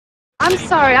I'm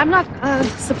sorry, I'm not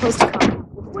supposed to comment.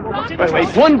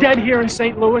 Wait. One dead here in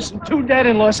St. Louis and 2 dead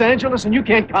in Los Angeles, and you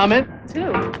can't comment?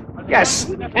 2? Yes,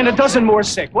 and a dozen more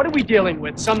sick. What are we dealing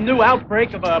with? Some new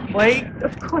outbreak of a plague?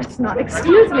 Of course not.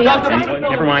 Excuse me.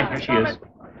 Never mind, here she is.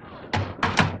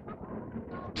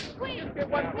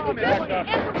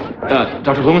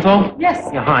 Dr. Blumenthal? Yes.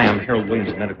 Yeah, hi, I'm Harold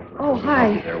Williams, medical. Oh,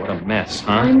 hi. There, what a mess,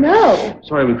 huh? I know.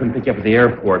 Sorry we couldn't pick you up at the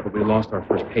airport, but we lost our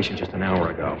first patient just an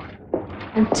hour ago.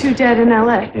 And 2 dead in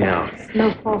L.A. Yeah. It's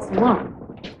no false alarm.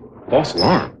 False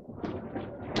alarm?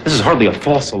 This is hardly a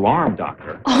false alarm,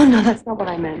 Doctor. Oh, no, that's not what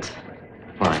I meant.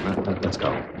 Fine, let's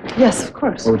go. Yes, of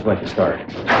course. Where would you like to start?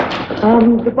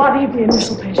 The body of the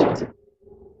initial patient.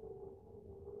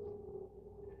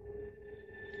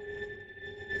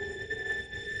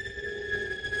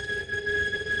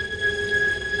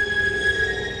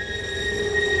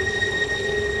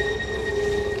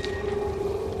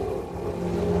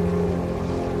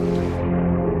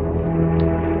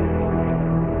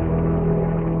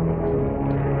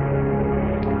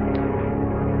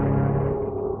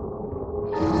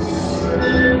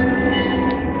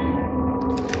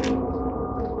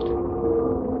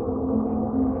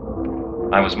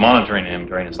 I was monitoring him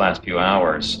during his last few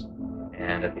hours,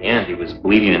 and at the end he was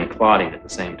bleeding and clotting at the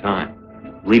same time.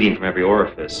 Bleeding from every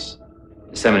orifice,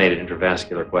 disseminated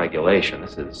intravascular coagulation.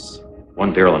 This is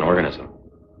one virulent organism.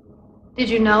 Did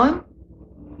you know him?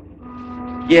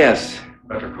 Yes,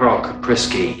 Dr. Carl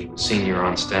Kaprisky. He was senior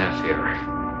on staff here,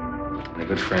 and a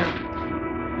good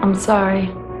friend. I'm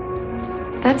sorry.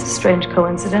 That's a strange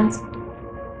coincidence.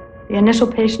 The initial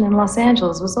patient in Los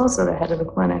Angeles was also the head of the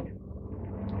clinic.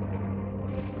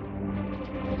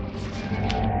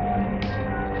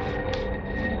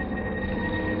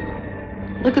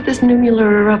 Look at this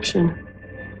nummular eruption.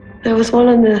 There was one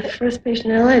on the first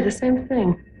patient in LA, the same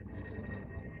thing.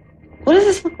 What does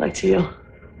this look like to you?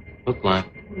 Look like?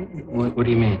 What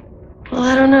do you mean? Well,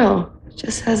 I don't know. It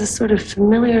just has a sort of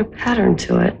familiar pattern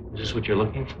to it. Is this what you're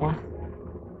looking for?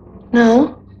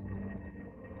 No.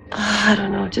 I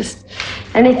don't know, just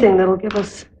anything that'll give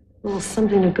us a little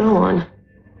something to go on.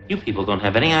 You people don't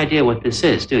have any idea what this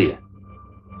is, do you?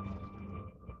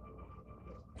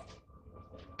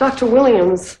 Dr.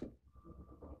 Williams.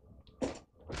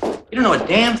 You don't know a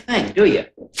damn thing, do you?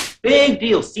 Big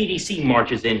deal. CDC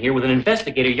marches in here with an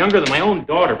investigator younger than my own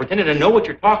daughter, pretending to know what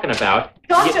you're talking about.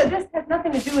 Doctor, this has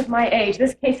nothing to do with my age.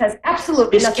 This case has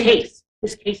absolutely nothing to do.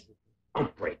 This case is an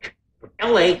outbreak. From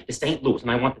LA to St. Louis, and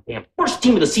I want the damn first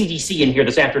team of the CDC in here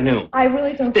this afternoon. I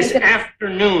really don't This think that...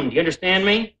 afternoon. Do you understand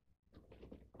me?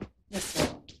 Yes, sir.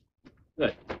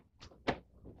 Good.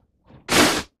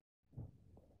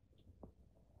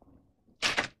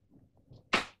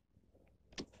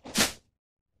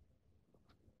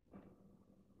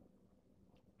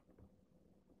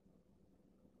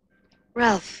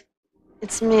 Ralph,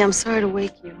 it's me. I'm sorry to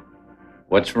wake you.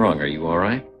 What's wrong? Are you all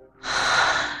right?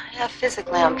 Yeah,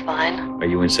 physically I'm fine. Are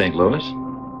you in St. Louis?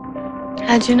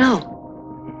 How'd you know?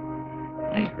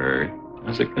 I heard.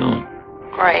 How's it going?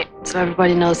 Great. So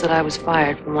everybody knows that I was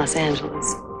fired from Los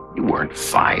Angeles. You weren't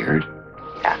fired.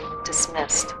 Yeah,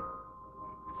 dismissed.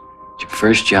 It's your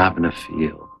first job in the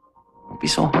field. Don't be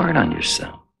so hard on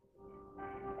yourself.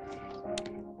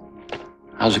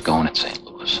 How's it going in St.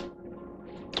 Louis?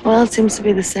 Well, it seems to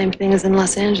be the same thing as in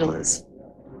Los Angeles.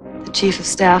 The chief of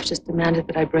staff just demanded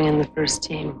that I bring in the first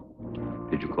team.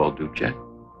 Did you call Dubček?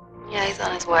 Yeah, he's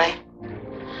on his way.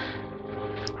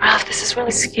 Ralph, this is really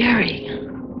scary.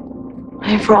 I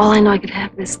mean, for all I know, I could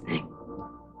have this thing.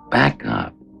 Back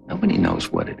up. Nobody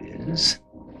knows what it is.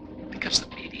 Because the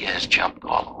media has jumped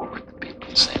all over it. The people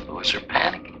in St. Louis are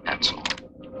panicking, that's all.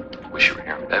 I wish you were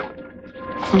here in bed with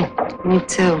me. Me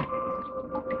too.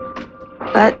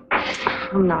 But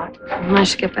I'm not. I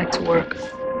should get back to work.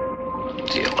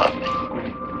 Do you love me?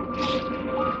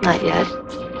 Not yet.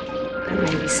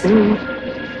 But maybe soon.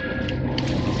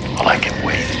 Well, I can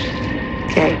wait.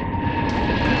 Okay.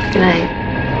 Good night.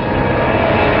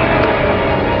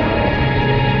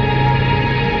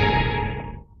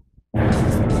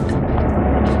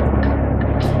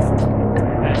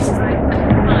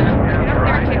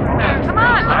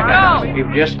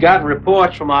 We've just gotten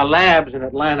reports from our labs in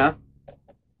Atlanta.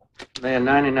 They're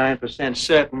 99%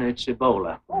 certain it's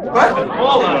Ebola. What?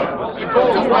 All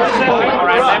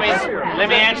right, let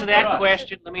me answer that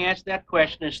question. Let me answer that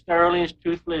question as thoroughly, as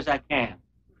truthfully as I can.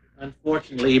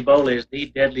 Unfortunately, Ebola is the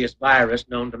deadliest virus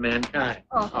known to mankind.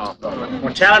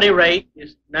 Mortality rate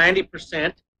is 90%,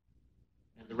 and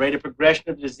the rate of progression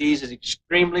of the disease is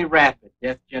extremely rapid.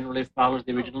 Death generally follows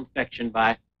the original infection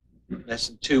by less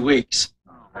than 2 weeks.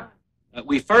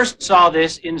 We first saw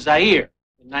this in Zaire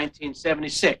in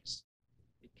 1976.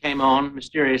 It came on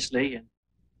mysteriously and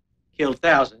killed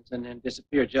thousands and then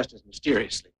disappeared just as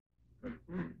mysteriously.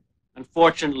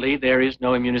 Unfortunately, there is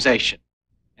no immunization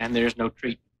and there's no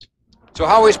treatment. So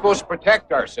how are we supposed to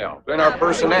protect ourselves and our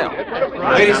personnel?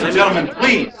 Ladies and gentlemen,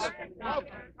 please.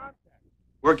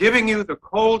 We're giving you the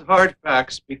cold, hard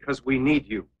facts because we need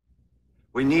you.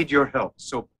 We need your help,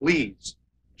 so please,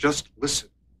 just listen.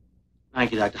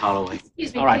 Thank you, Dr. Holloway.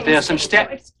 Excuse me. All right, please. there are some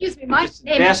steps. Excuse me, my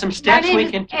name There are some steps my name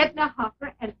we can is Edna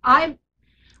Hopper, and I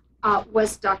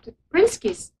was Dr.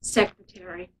 Prinsky's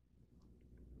secretary.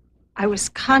 I was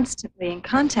constantly in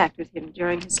contact with him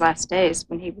during his last days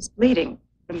when he was bleeding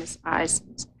from his eyes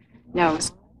and his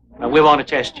nose. We want to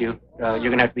test you. You're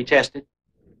going to have to be tested.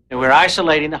 And we're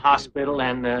isolating the hospital,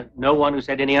 and no one who's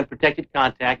had any unprotected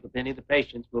contact with any of the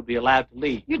patients will be allowed to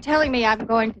leave. You're telling me I'm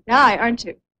going to die, aren't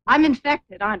you? I'm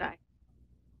infected, aren't I?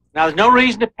 Now, there's no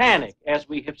reason to panic. As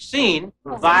we have seen,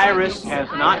 the virus has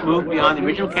not moved beyond the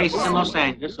original cases in Los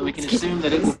Angeles, so we can assume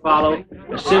that it will follow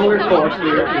a similar course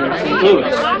here in St.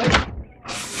 Louis.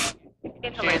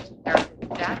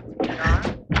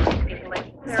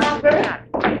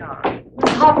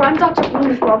 Hopper, I'm Dr.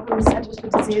 Blumenthal from the Centers for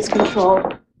Disease Control.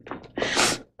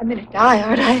 I'm going to die,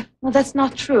 aren't I? Well, that's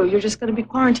not true. You're just going to be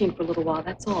quarantined for a little while,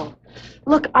 that's all.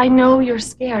 Look, I know you're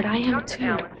scared. I am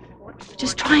too.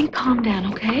 Just try and calm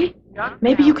down, okay?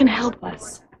 Maybe you can help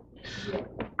us.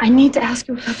 I need to ask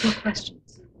you a couple of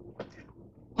questions.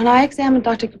 When I examined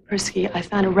Dr. Kaprisky, I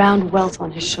found a round welt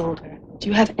on his shoulder. Do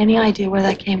you have any idea where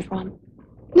that came from?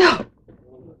 No.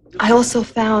 I also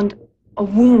found a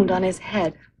wound on his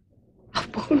head. A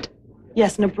wound?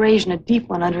 Yes, an abrasion, a deep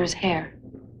one under his hair.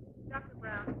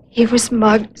 He was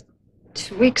mugged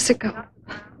 2 weeks ago.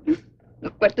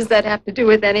 What does that have to do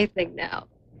with anything now?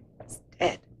 He's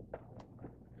dead.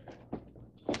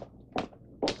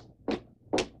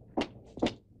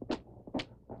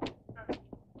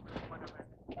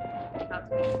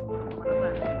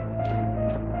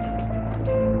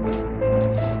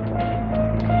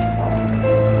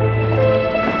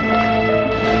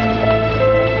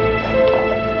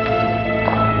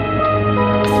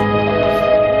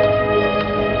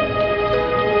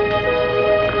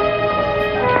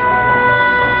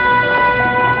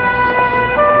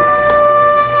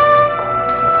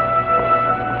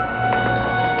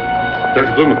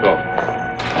 Dr. Blumenthal.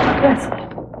 Yes.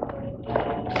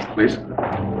 Please.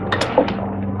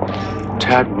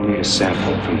 Tad will need a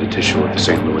sample from the tissue of the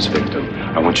St. Louis victim.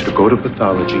 I want you to go to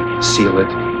pathology, seal it,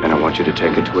 and I want you to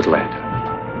take it to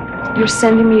Atlanta. You're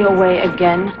sending me away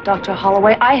again, Dr.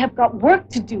 Holloway. I have got work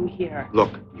to do here.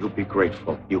 Look, you'll be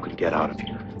grateful. You can get out of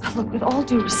here. Look, with all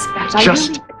due respect,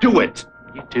 Just do it!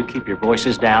 You two keep your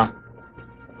voices down.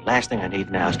 The last thing I need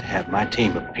now is to have my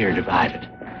team appear divided.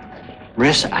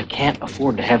 Marissa, I can't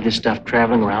afford to have this stuff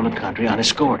traveling around the country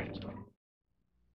unescorted.